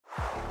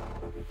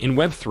In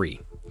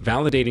Web3,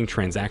 validating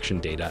transaction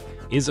data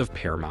is of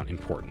paramount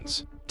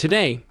importance.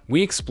 Today,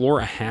 we explore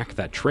a hack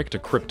that tricked a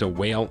crypto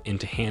whale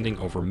into handing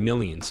over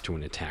millions to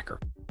an attacker.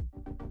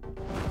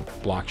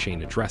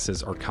 Blockchain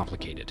addresses are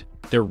complicated.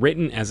 They're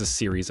written as a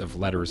series of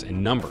letters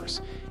and numbers,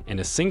 and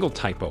a single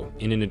typo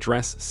in an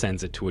address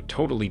sends it to a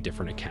totally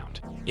different account.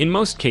 In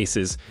most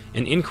cases,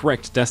 an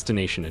incorrect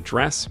destination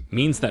address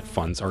means that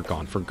funds are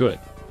gone for good.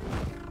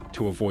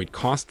 To avoid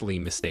costly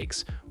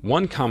mistakes,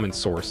 one common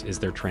source is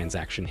their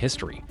transaction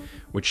history,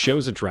 which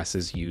shows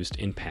addresses used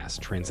in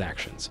past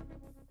transactions.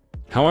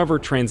 However,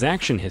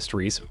 transaction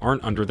histories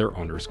aren't under their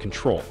owner's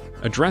control.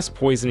 Address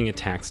poisoning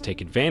attacks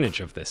take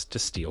advantage of this to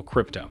steal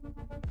crypto.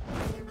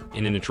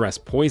 In an address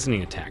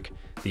poisoning attack,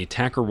 the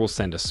attacker will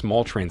send a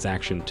small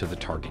transaction to the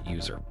target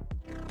user.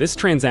 This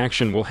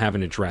transaction will have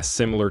an address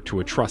similar to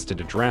a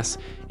trusted address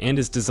and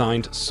is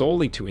designed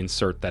solely to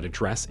insert that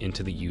address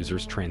into the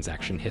user's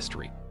transaction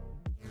history.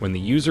 When the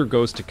user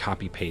goes to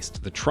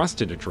copy-paste the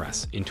trusted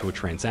address into a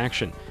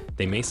transaction,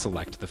 they may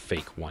select the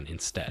fake one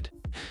instead.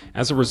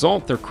 As a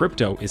result, their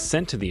crypto is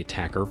sent to the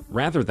attacker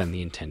rather than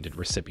the intended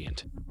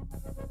recipient.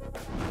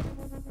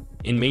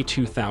 In May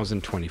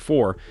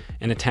 2024,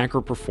 an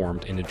attacker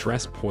performed an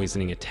address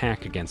poisoning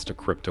attack against a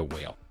crypto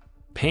whale,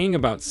 paying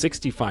about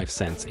 65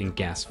 cents in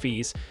gas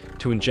fees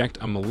to inject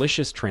a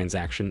malicious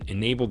transaction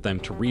enabled them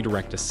to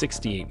redirect a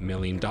 $68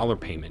 million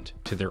payment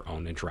to their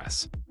own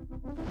address.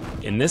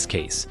 In this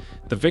case,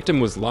 the victim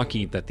was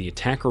lucky that the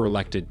attacker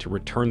elected to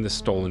return the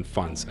stolen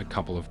funds a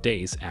couple of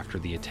days after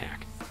the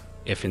attack.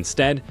 If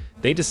instead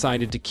they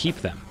decided to keep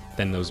them,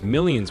 then those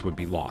millions would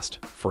be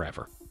lost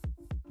forever.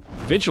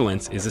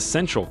 Vigilance is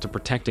essential to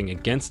protecting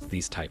against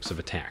these types of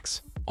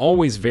attacks.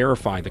 Always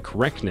verify the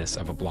correctness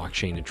of a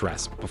blockchain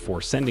address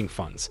before sending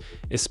funds,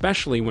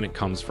 especially when it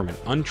comes from an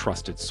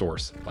untrusted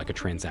source like a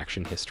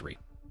transaction history.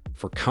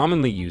 For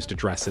commonly used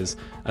addresses,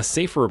 a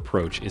safer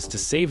approach is to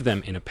save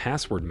them in a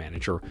password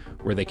manager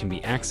where they can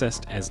be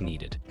accessed as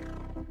needed.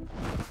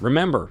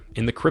 Remember,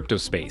 in the crypto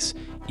space,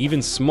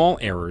 even small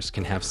errors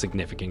can have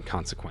significant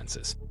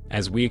consequences.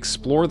 As we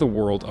explore the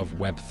world of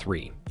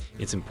Web3,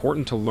 it's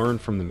important to learn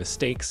from the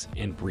mistakes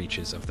and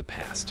breaches of the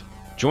past.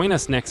 Join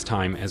us next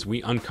time as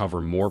we uncover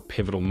more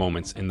pivotal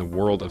moments in the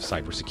world of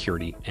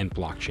cybersecurity and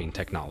blockchain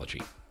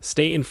technology.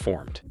 Stay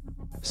informed,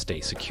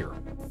 stay secure.